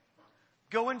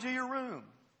 go into your room.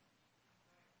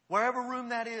 Wherever room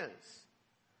that is.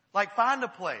 Like find a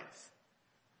place.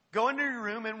 Go into your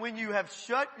room, and when you have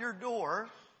shut your door,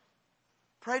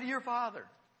 pray to your Father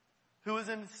who is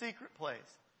in the secret place.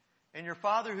 And your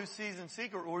Father who sees in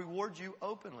secret will reward you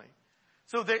openly.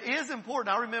 So there is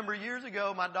important. I remember years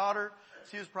ago, my daughter,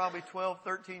 she was probably 12,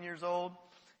 13 years old.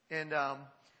 And I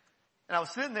was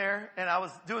sitting there and I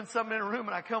was doing something in her room,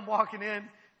 and I come walking in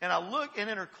and I look, and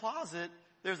in her closet,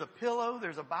 there's a pillow,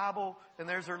 there's a Bible, and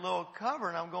there's her little cover,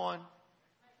 and I'm going,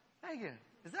 Megan,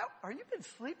 are you been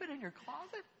sleeping in your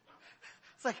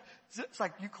closet? It's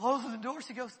like you closing the door.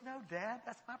 She goes, no, Dad,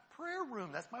 that's my prayer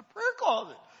room. That's my prayer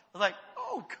closet. I was like,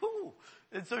 oh, cool.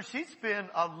 And so she spent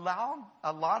a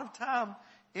lot of time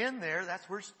in there. That's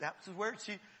where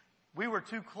we were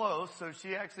too close, so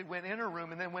she actually went in her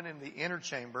room and then went in the inner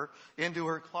chamber into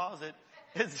her closet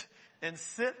and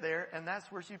sit there, and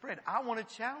that's where she prayed. I want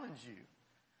to challenge you.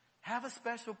 Have a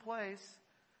special place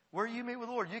where you meet with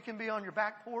the Lord. You can be on your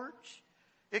back porch.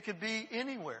 It could be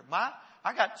anywhere.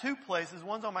 I got two places.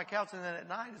 One's on my couch, and then at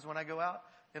night is when I go out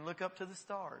and look up to the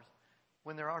stars,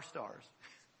 when there are stars.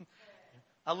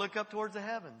 I look up towards the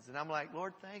heavens, and I'm like,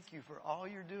 Lord, thank you for all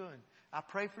you're doing. I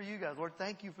pray for you guys. Lord,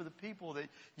 thank you for the people that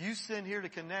you send here to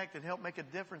connect and help make a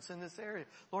difference in this area.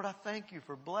 Lord, I thank you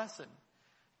for blessing.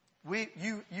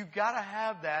 You gotta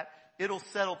have that. It'll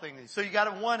settle things. So you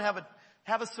gotta, one,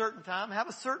 have a certain time, have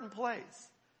a certain place.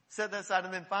 Set that aside.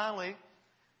 And then finally,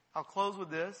 I'll close with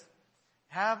this.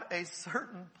 Have a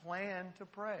certain plan to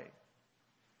pray.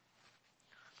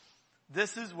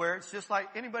 This is where it's just like,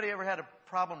 anybody ever had a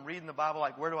problem reading the Bible?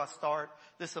 Like, where do I start?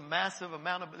 This is a massive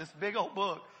amount of, this big old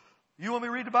book. You want me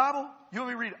to read the Bible? You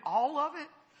want me to read all of it?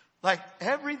 Like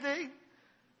everything?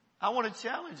 I want to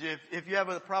challenge you. If you have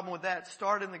a problem with that,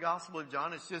 start in the Gospel of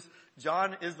John. It's just,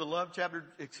 John is the love chapter,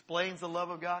 explains the love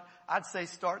of God. I'd say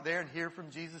start there and hear from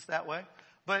Jesus that way.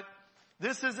 But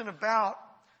this isn't about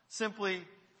simply,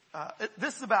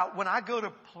 this is about when I go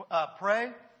to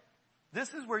pray,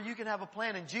 this is where you can have a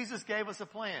plan, and Jesus gave us a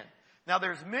plan. Now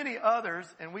there's many others,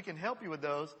 and we can help you with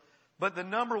those, but the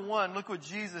number one, look what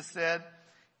Jesus said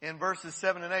in verses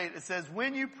 7 and 8. It says,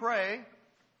 when you pray,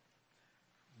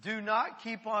 do not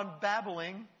keep on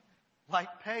babbling like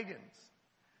pagans,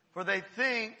 for they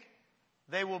think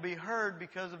they will be heard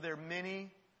because of their many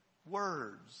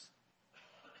words.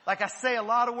 Like I say a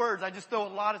lot of words. I just throw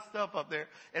a lot of stuff up there.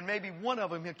 And maybe one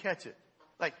of them he'll catch it.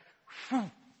 Like, whew,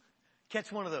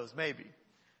 catch one of those, maybe.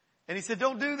 And he said,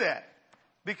 don't do that.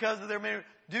 Because of their memory.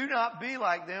 Do not be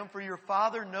like them, for your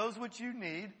Father knows what you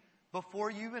need before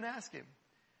you even ask Him.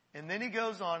 And then he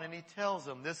goes on and he tells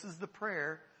them, this is the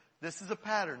prayer. This is a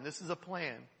pattern. This is a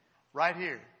plan. Right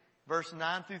here. Verse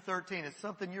 9 through 13. It's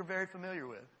something you're very familiar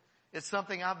with. It's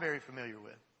something I'm very familiar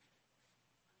with.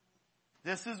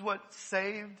 This is what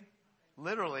saved,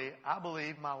 literally, I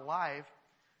believe, my life.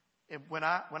 When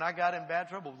I got in bad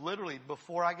trouble, literally,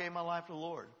 before I gave my life to the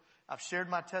Lord. I've shared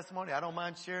my testimony. I don't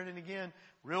mind sharing it again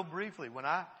real briefly. When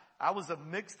I was a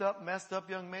mixed up, messed up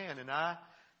young man, and I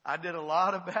did a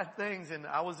lot of bad things, and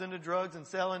I was into drugs and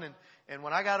selling, and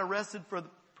when I got arrested for,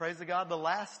 praise the God, the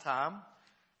last time,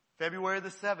 February the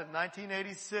 7th,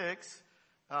 1986,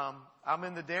 I'm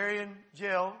in the Darien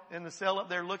jail in the cell up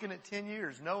there looking at 10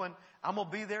 years, knowing I'm going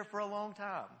to be there for a long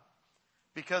time.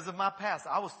 Because of my past.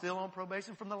 I was still on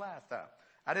probation from the last time.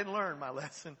 I didn't learn my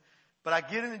lesson. But I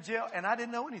get in the jail and I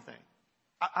didn't know anything.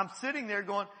 I'm sitting there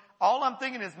going, all I'm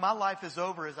thinking is my life is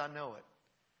over as I know it.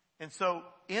 And so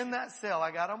in that cell,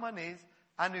 I got on my knees.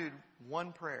 I knew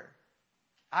one prayer.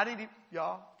 I didn't,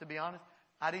 y'all, to be honest,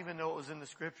 I didn't even know it was in the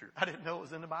scripture. I didn't know it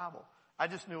was in the Bible. I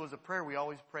just knew it was a prayer we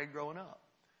always prayed growing up.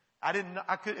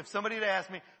 If somebody had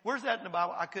asked me, where's that in the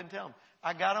Bible? I couldn't tell them.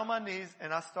 I got on my knees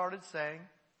and I started saying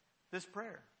this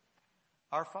prayer.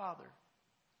 Our Father,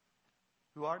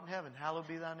 who art in heaven, hallowed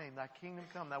be thy name. Thy kingdom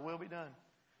come, thy will be done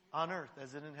on earth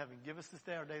as it is in heaven. Give us this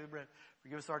day our daily bread.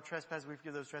 Forgive us our trespasses. We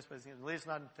forgive those trespasses. Lead us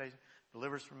not into temptation.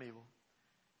 Deliver us from evil.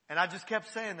 And I just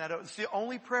kept saying that. It's the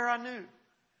only prayer I knew.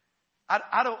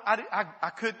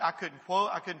 I couldn't quote.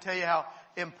 I couldn't tell you how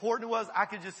important it was. I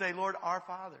could just say, Lord, our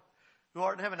Father, who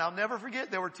art in heaven. I'll never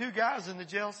forget there were two guys in the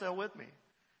jail cell with me.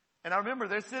 And I remember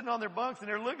they're sitting on their bunks and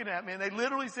they're looking at me and they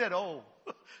literally said, oh,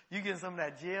 you get some of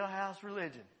that jailhouse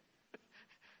religion.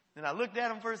 And I looked at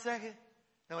them for a second and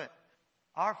I went,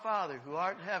 our Father who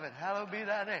art in heaven, hallowed be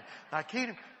thy name. Thy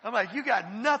kingdom. I'm like, you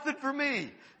got nothing for me.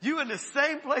 You in the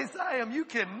same place I am. You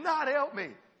cannot help me.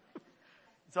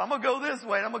 So I'm going to go this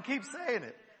way and I'm going to keep saying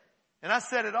it. And I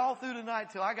said it all through the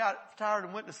night till I got tired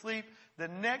and went to sleep. The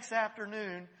next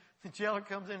afternoon, the jailer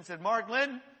comes in and said, Mark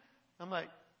Linton. I'm like,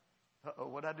 uh-oh,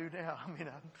 what'd I do now?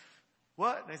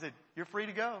 What? And they said, you're free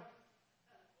to go.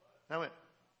 And I went,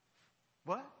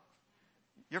 what?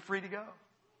 You're free to go.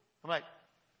 I'm like,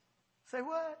 say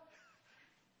what?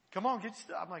 Come on, get your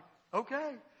stuff. I'm like,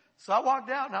 okay. So I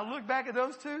walked out and I looked back at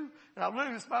those two and I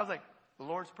literally smiled. I was like, the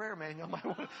Lord's Prayer, man. Y'all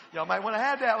might want to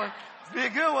have that one. It'd be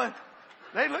a good one.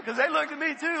 Cause they looked at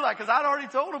me too, like, cause I'd already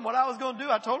told them what I was going to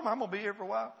do. I told them I'm going to be here for a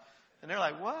while. And they're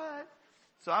like, what?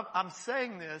 So I'm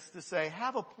saying this to say,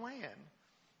 have a plan.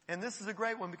 And this is a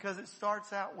great one because it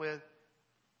starts out with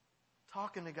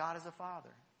talking to God as a Father.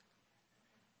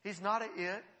 He's not a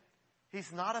it.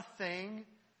 He's not a thing.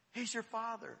 He's your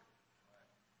Father.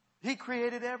 He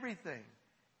created everything.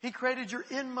 He created your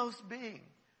inmost being.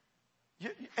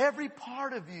 Every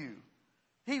part of you.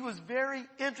 He was very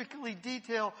intricately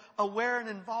detailed, aware, and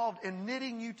involved in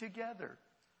knitting you together.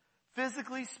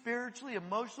 Physically, spiritually,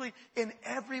 emotionally, in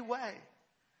every way.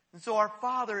 And so our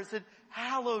Father said,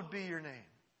 hallowed be your name.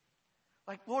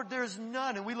 Like, Lord, there's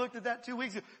none. And we looked at that 2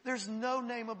 weeks ago. There's no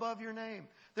name above your name.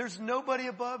 There's nobody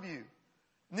above you.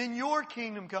 And then your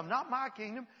kingdom come. Not my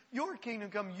kingdom. Your kingdom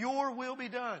come. Your will be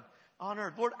done on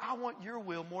earth. Lord, I want your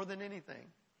will more than anything.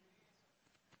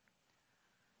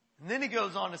 And then he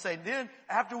goes on to say, then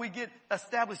after we get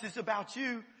established, it's about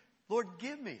you. Lord,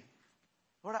 give me.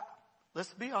 Lord,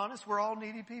 let's be honest. We're all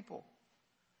needy people.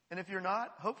 And if you're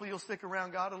not, hopefully you'll stick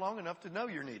around God long enough to know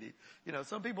you're needy. You know,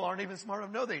 some people aren't even smart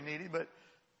enough to know they're needy, but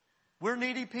we're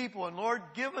needy people. And Lord,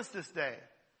 give us this day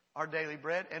our daily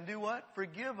bread. And do what?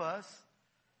 Forgive us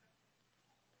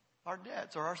our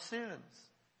debts or our sins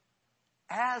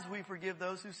as we forgive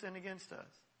those who sin against us.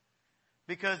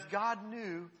 Because God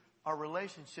knew our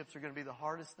relationships are going to be the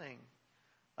hardest thing.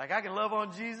 Like I can love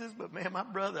on Jesus, but man, my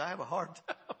brother, I have a hard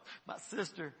time. My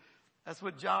sister. That's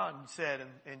what John said.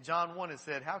 In John 1 it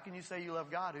said, how can you say you love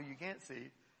God who you can't see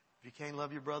if you can't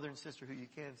love your brother and sister who you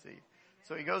can see?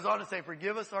 So he goes on to say,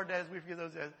 forgive us our debts, we forgive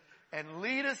those debts, and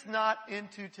lead us not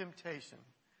into temptation.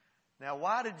 Now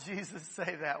why did Jesus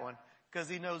say that one? Because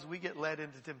he knows we get led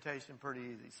into temptation pretty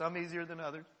easy. Some easier than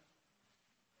others.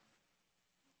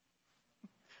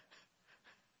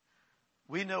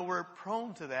 We know we're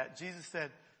prone to that. Jesus said,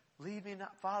 lead me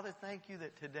not. Father, thank you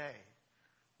that today,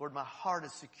 Lord, my heart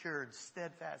is secure and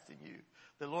steadfast in you.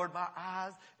 That, Lord, my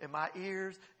eyes and my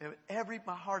ears and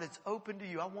my heart is open to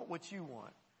you. I want what you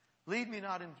want. Lead me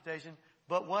not into temptation,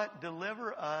 but what?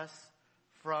 Deliver us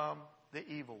from the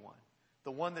evil one.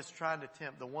 The one that's trying to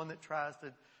tempt, the one that tries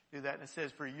to do that. And it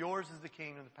says, for yours is the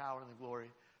kingdom, the power, and the glory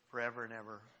forever and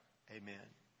ever. Amen.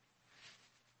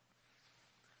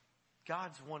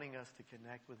 God's wanting us to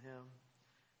connect with Him.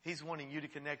 He's wanting you to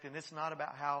connect. And it's not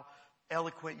about how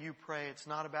eloquent you pray. It's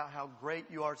not about how great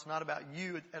you are. It's not about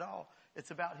you at all.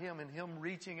 It's about Him and Him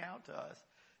reaching out to us.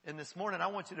 And this morning, I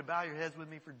want you to bow your heads with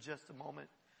me for just a moment,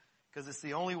 because it's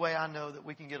the only way I know that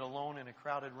we can get alone in a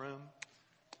crowded room.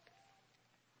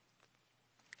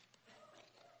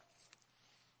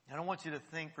 And I want you to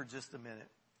think for just a minute.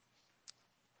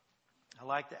 I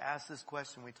like to ask this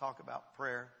question when we talk about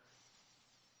prayer.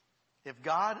 If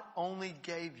God only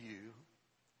gave you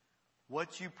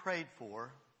what you prayed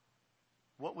for,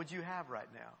 what would you have right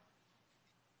now?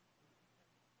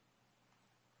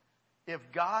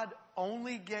 If God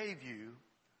only gave you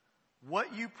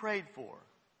what you prayed for,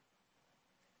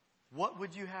 what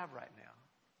would you have right now?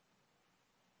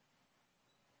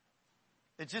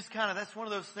 It's just kind of, that's one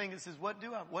of those things that says,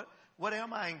 what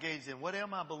am I engaged in? What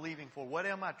am I believing for? What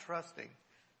am I trusting?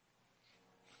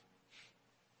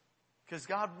 Because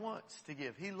God wants to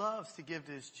give. He loves to give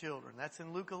to His children. That's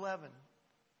in Luke 11.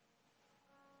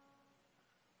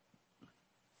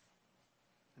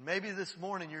 And maybe this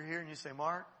morning you're here and you say,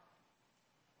 Mark,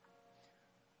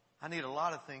 I need a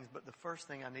lot of things, but the first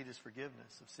thing I need is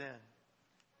forgiveness of sin.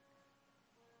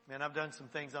 Man, I've done some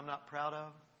things I'm not proud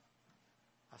of.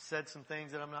 I've said some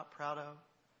things that I'm not proud of.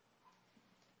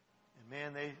 And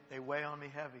man, they weigh on me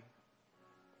heavy.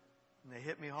 And they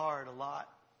hit me hard a lot.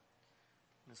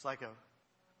 And it's like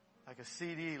a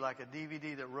CD, like a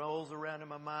DVD that rolls around in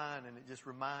my mind, and it just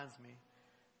reminds me.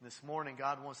 And this morning,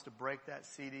 God wants to break that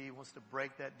CD. He wants to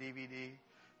break that DVD.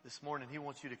 This morning, He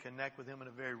wants you to connect with Him in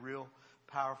a very real,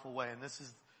 powerful way. And this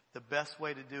is the best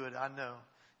way to do it, I know,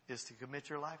 is to commit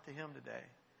your life to Him today.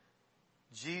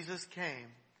 Jesus came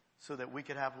so that we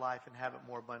could have life and have it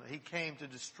more abundantly. He came to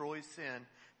destroy sin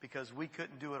because we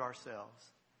couldn't do it ourselves.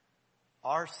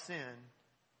 Our sin,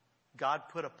 God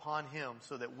put upon Him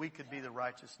so that we could be the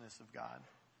righteousness of God.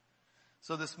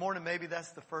 So this morning, maybe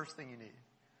that's the first thing you need.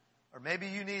 Or maybe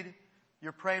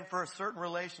you're praying for a certain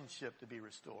relationship to be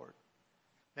restored.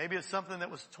 Maybe it's something that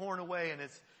was torn away and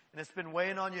it's been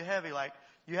weighing on you heavy, like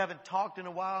you haven't talked in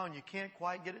a while and you can't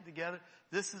quite get it together.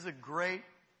 This is a great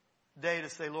day to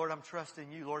say, Lord, I'm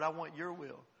trusting You. Lord, I want Your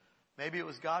will. Maybe it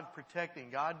was God protecting,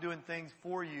 God doing things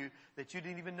for you that you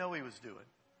didn't even know He was doing.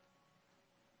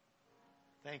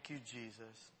 Thank You,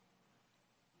 Jesus.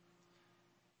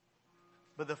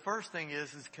 But the first thing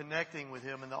is connecting with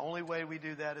Him. And the only way we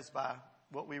do that is by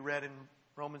what we read in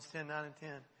Romans 10, 9 and 10.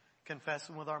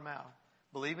 Confessing with our mouth.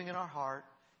 Believing in our heart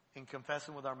and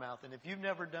confessing with our mouth. And if you've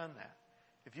never done that,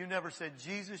 if you've never said,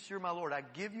 Jesus, You're my Lord, I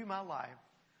give You my life,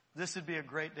 this would be a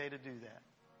great day to do that.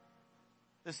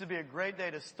 This would be a great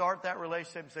day to start that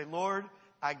relationship and say, Lord,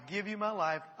 I give You my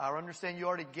life. I understand You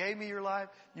already gave me Your life.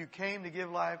 You came to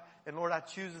give life. And Lord, I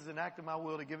choose as an act of my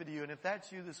will to give it to You. And if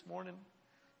that's you this morning,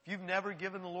 if you've never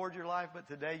given the Lord your life, but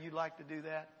today you'd like to do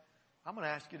that, I'm going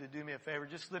to ask you to do me a favor.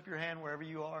 Just slip your hand wherever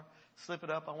you are. Slip it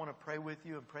up. I want to pray with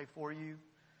you and pray for you.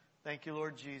 Thank You,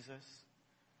 Lord Jesus.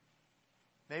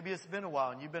 Maybe it's been a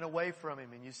while and you've been away from Him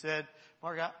and you said,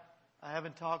 Mark, I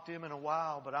haven't talked to Him in a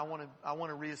while, but I want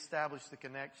to reestablish the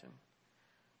connection.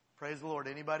 Praise the Lord.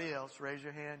 Anybody else? Raise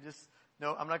your hand.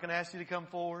 No, I'm not going to ask you to come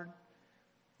forward.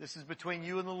 This is between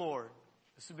you and the Lord.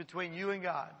 This is between you and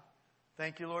God.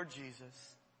 Thank You, Lord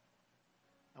Jesus.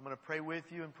 I'm going to pray with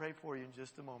you and pray for you in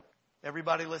just a moment.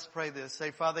 Everybody, let's pray this. Say,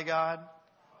 Father God,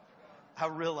 I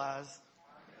realize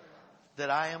that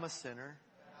I am a sinner,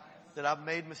 that I've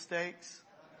made mistakes.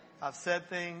 I've said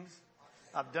things.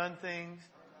 I've done things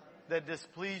that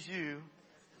displease You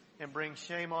and bring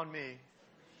shame on me.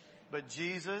 But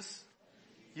Jesus,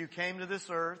 You came to this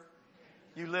earth.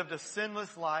 You lived a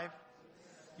sinless life.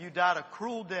 You died a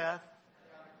cruel death.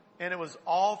 And it was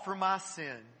all for my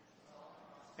sin.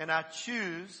 And I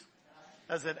choose,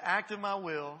 as an act of my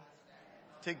will,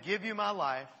 to give You my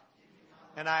life.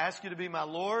 And I ask You to be my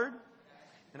Lord.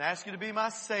 And I ask You to be my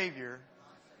Savior.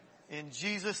 In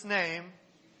Jesus' name,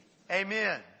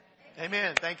 amen.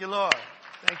 Amen. Thank You, Lord.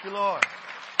 Thank You, Lord.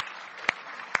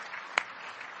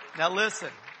 Now listen.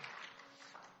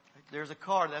 There's a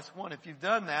card. That's one. If you've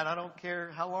done that, I don't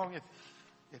care how long.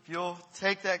 If you'll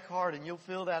take that card and you'll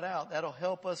fill that out, that'll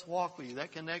help us walk with you.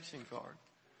 That connection card.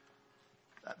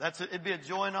 It'd be a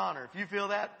joy and honor. If you feel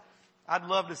that, I'd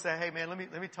love to say, hey man, let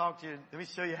me talk to you. Let me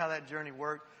show you how that journey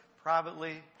worked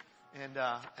privately. And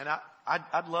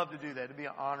I'd love to do that. It'd be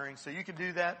honoring. So you can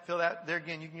do that. Fill that there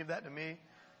again. You can give that to me.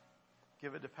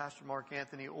 Give it to Pastor Mark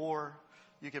Anthony, or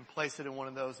you can place it in one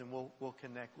of those and we'll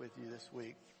connect with you this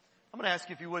week. I'm going to ask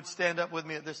you if you would stand up with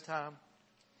me at this time.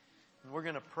 And we're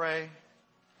going to pray.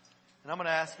 And I'm going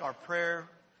to ask our prayer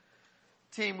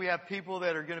team, we have people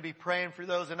that are going to be praying for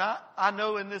those. And I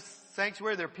know in this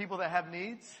sanctuary there are people that have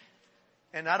needs.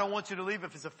 And I don't want you to leave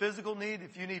if it's a physical need,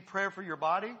 if you need prayer for your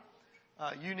body,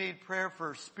 you need prayer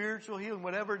for spiritual healing,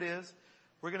 whatever it is.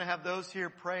 We're going to have those here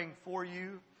praying for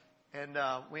you. And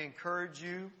we encourage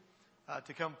you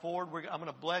to come forward. I'm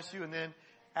going to bless you. And then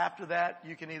after that,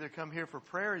 you can either come here for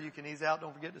prayer or you can ease out.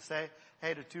 Don't forget to say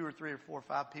hey to 2 or 3 or 4 or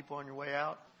 5 people on your way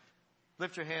out.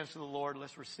 Lift your hands to the Lord.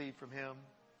 Let's receive from Him.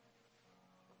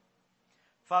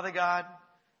 Father God,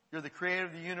 you're the creator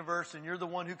of the universe and you're the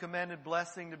one who commanded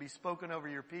blessing to be spoken over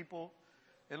your people.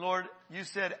 And Lord, you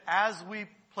said as we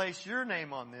place your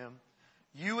name on them,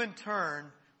 you in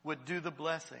turn would do the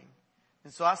blessing.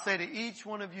 And so I say to each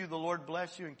one of you, the Lord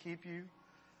bless you and keep you.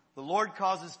 The Lord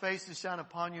cause His face to shine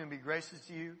upon you and be gracious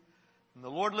to you. And the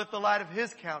Lord lift the light of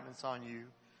His countenance on you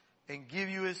and give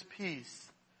you His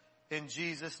peace in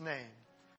Jesus' name.